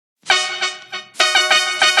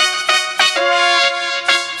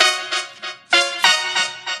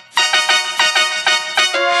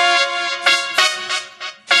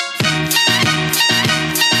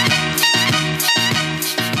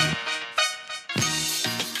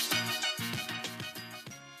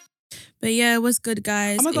But yeah, it was good,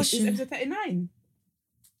 guys. Oh my gosh, it's episode 39.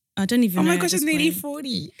 I don't even know. Oh my gosh, it's nearly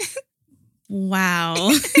 40.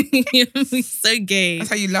 Wow. You're so gay. That's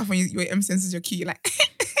how you laugh when your M senses you're cute. You're like,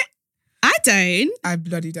 I don't. I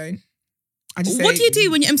bloody don't. I just What say, do you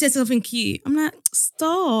do when your M says something cute? I'm like,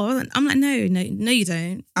 stop. I'm like, no, you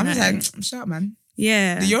don't. I'm no. just like, shut up, man.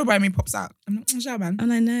 Yeah. The Yoruba in me pops out. I'm like, shut up, man. I'm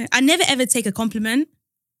like, no. I never ever take a compliment.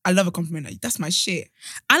 I love a compliment. That's my shit.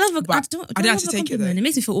 I love a But I don't have love to a take it compliment. though. It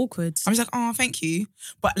makes me feel awkward. I'm just like, oh, thank you.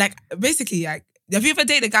 But like, basically, like, have you ever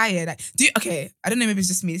dated a guy here? Like, okay, I don't know, maybe it's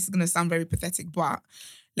just me. This is going to sound very pathetic, but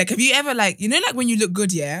like, have you ever like, you know, like when you look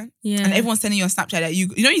good, yeah? Yeah. And everyone's sending you on Snapchat, like, you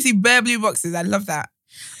know, you see bare blue boxes. I love that.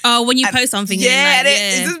 Oh, when you post something. Yeah,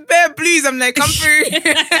 it's just bare blues. I'm like, come through.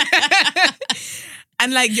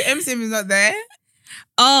 And like, your MCM is not there.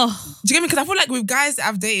 Oh. Do you get me? Because I feel like with guys that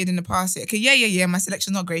I've dated in the past, okay, yeah, my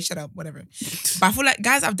selection's not great, shut up, whatever. But I feel like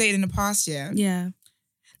guys I've dated in the past, yeah,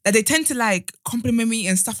 that they tend to like compliment me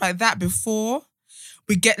and stuff like that before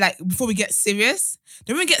we get serious.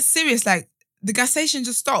 Then when we get serious, like the gasation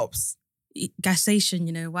just stops. Gasation,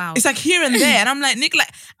 you know, wow. It's like here and there. And I'm like, Nick,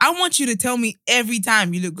 like, I want you to tell me every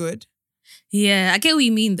time you look good. Yeah, I get what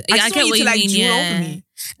you mean. I get what you mean. Yeah. Over me.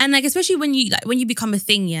 And like, especially when you become a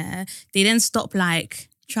thing, yeah, they then stop like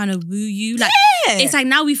trying to woo you. Like, it's like,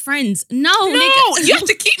 now we friends. No, you have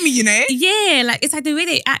to keep me, you know? Yeah, like it's like the way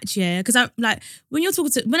they act, yeah. Because I'm like, when you're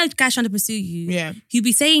talking to, when a guy's trying to pursue you, yeah, he'll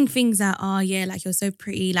be saying things like, oh yeah, like you're so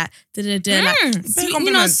pretty, like da-da-da, like sweet,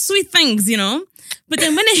 you know, sweet things, you know. But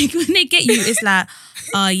then when they get you, it's like,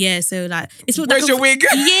 oh yeah, so like it's what where's your wig?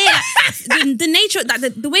 Yeah, like, the nature,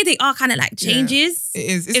 like the way they are, kind of like changes. Yeah, it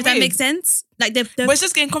is. It's if weird. that makes sense. Like but it's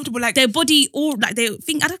just getting comfortable. Like their body, all like they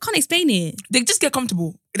think. I can't explain it. They just get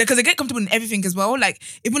comfortable because they get comfortable in everything as well. Like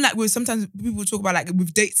even like with sometimes people talk about like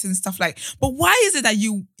with dates and stuff like. But why is it that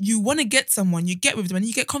you want to get someone, you get with them and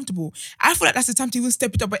you get comfortable? I feel like that's the time to even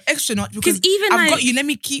step it up an extra notch because even I've got you. Let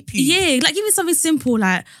me keep you. Yeah, like even something simple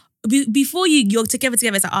like before you're together.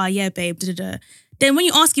 It's like, oh yeah, babe. Da-da-da. Then when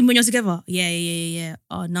you ask him when you're together, yeah.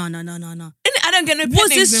 Oh no. And I don't get no pet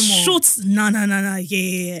what's names this anymore. Short? No.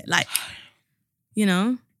 Yeah. Like, you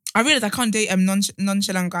know. I realize I can't date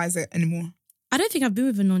nonchalant guys anymore. I don't think I've been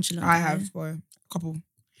with a nonchalant guy. I have for a couple.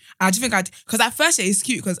 I just think because at first it's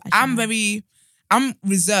cute because I'm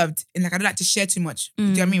reserved and like I don't like to share too much. Do you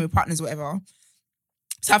know what I mean, with partners or whatever.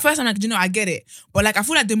 So at first I'm like, you know, I get it. But like I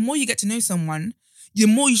feel like the more you get to know someone, the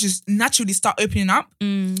more you should naturally start opening up. But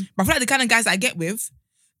I feel like the kind of guys that I get with,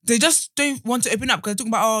 they just don't want to open up because they're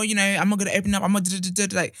talking about, oh, you know, I'm not going to open up. I'm not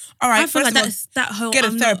like, all right, I feel like that's that whole get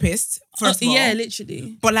a therapist first of all. Yeah,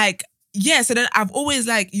 literally. But like, yeah, so then I've always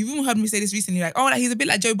like, you've even heard me say this recently, like, oh, like he's a bit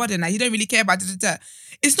like Joe Budden, like he don't really care about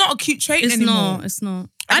It's not a cute trait anymore. It's not.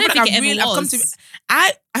 I don't think it ever was.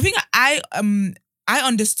 I think I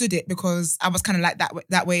understood it because I was kind of like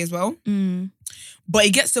that way as well. But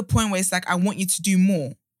it gets to a point where it's like, I want you to do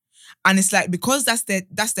more. And it's like, because that's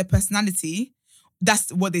their personality,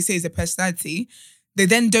 that's what they say is their personality, they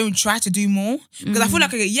then don't try to do more. Because I feel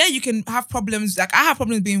like, okay, yeah, you can have problems. Like, I have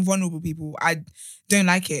problems being vulnerable with people. I don't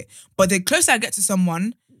like it. But the closer I get to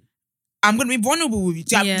someone, I'm going to be vulnerable with you.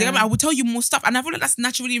 Do you know what I mean? I will tell you more stuff. And I feel like that's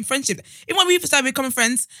naturally in friendship. Even when we started becoming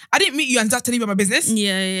friends, I didn't meet you and start telling you about my business.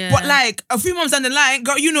 Yeah. But like, a few months down the line,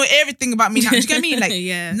 girl, you know everything about me now. Do you get what I mean?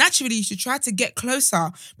 Like, naturally, you should try to get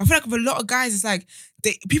closer. But I feel like with a lot of guys, it's like,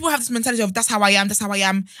 people have this mentality of, that's how I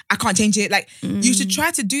am, I can't change it. Like, you should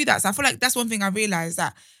try to do that. So I feel like that's one thing I realized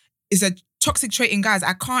that is a toxic trait in guys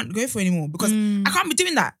I can't go for anymore because I can't be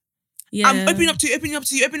doing that. Yeah. I'm opening up to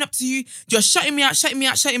you. You're shutting me out.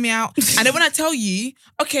 And then when I tell you,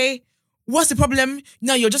 okay, what's the problem?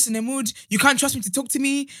 No, you're just in a mood. You can't trust me to talk to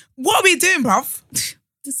me. What are we doing, bruv?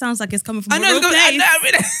 This sounds like it's coming from a real place. I know.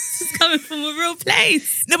 It's coming from a real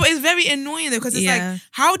place. No, but it's very annoying though because it's like,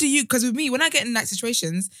 how do you, because with me, when I get in like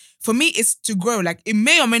situations, for me, it's to grow. Like, it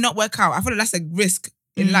may or may not work out. I feel like that's a risk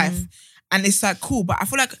in life. And it's like, cool. But I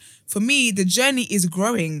feel like for me, the journey is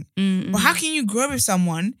growing. But how can you grow with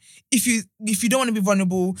someone if you don't want to be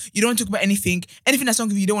vulnerable, you don't want to talk about anything that's wrong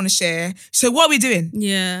with you don't want to share? So what are we doing?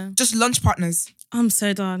 Yeah. Just lunch partners. I'm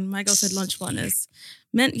so done. My girl said lunch partners.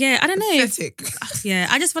 Yeah, I don't know. Pathetic. Yeah,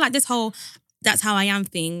 I just feel like this whole that's how I am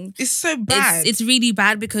thing. It's so bad. It's really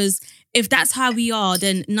bad because if that's how we are,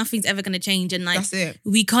 then nothing's ever going to change. And like, that's it.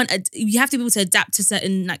 We have to be able to adapt to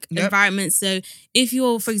certain like environments. So if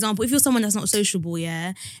you're, for example, if you're someone that's not sociable,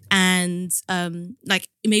 and like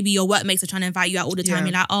maybe your workmates are trying to invite you out all the time,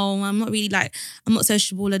 you're like, oh, I'm not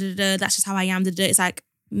sociable, that's just how I am. It's like,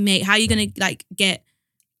 mate, how are you going to like get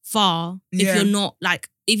far if you're not like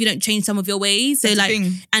if you don't change some of your ways. So That's like,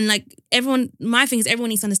 and like my thing is everyone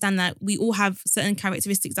needs to understand that we all have certain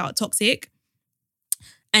characteristics that are toxic.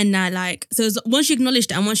 And like, so once you acknowledge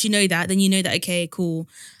that and once you know that, then you know that, okay, cool.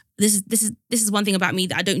 This is one thing about me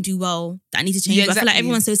that I don't do well, that I need to change. Yeah, exactly. But I feel like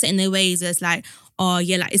everyone's so set in their ways that it's like, oh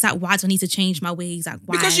yeah, like, is that why do I need to change my ways? Like,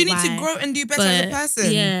 why? Because you need to grow and do better as a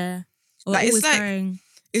person. Yeah. Like, it's like,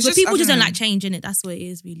 but just, people just don't like change, innit? That's what it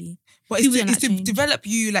is, really. But it's to develop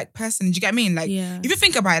you, like, personally. Do you get what I mean? Like, if you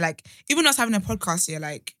think about it, like, even us having a podcast here,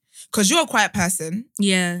 like, because you're a quiet person.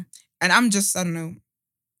 Yeah. And I'm just, I don't know,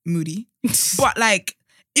 moody. But, like,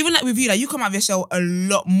 even like with you, like, you come out of your shell a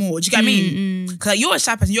lot more. Do you get what I mean? Because like, you're a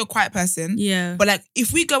shy person, you're a quiet person. Yeah. But like,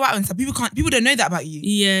 if we go out and stuff, people don't know that about you.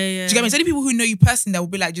 Yeah. Do you get what I mean? So only people who know you personally that will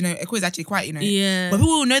be like, you know, Eko is actually quiet, you know. Yeah. But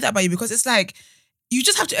people will know that about you because it's like, you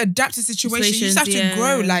just have to adapt to situations. You just have to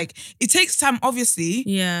grow. Like, it takes time, obviously.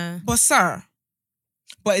 Yeah. But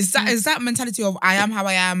is that mentality of I am how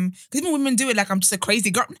I am? Because even women do it like I'm just a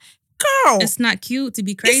crazy girl. It's not cute to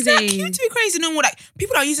be crazy. It's not cute to be crazy no more. Like,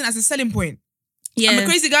 people are using it as a selling point. Yeah. I'm a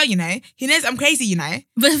crazy girl, you know. He knows I'm crazy, you know.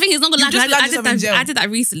 But the thing is, not gonna lie, I did that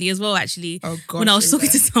recently as well, actually. Oh God. When I was talking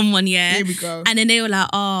to someone, Here we go. And then they were like,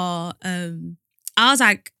 I was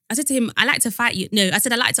like, I said to him, I like to fight you. No, I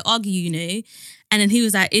said I like to argue, you know. And then he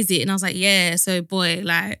was like, is it? And I was like, yeah. So boy,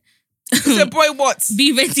 like, so boy, what?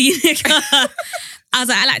 Be ready. I was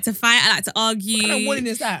like, I like to fight, I like to argue. What kind of warning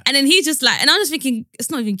is that? And then he just like, and I was just thinking,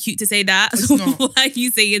 it's not even cute to say that. It's not. Why are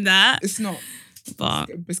you saying that? It's not. But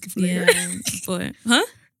biscuit for later. Yeah, but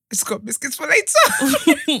It's got biscuits for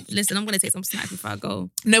later. Listen, I'm gonna take some snacks before I go.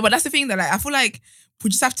 No, but that's the thing that like I feel like we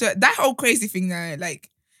just have to, that whole crazy thing that like,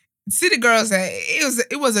 see the girls,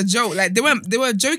 it was a joke. Like they were joking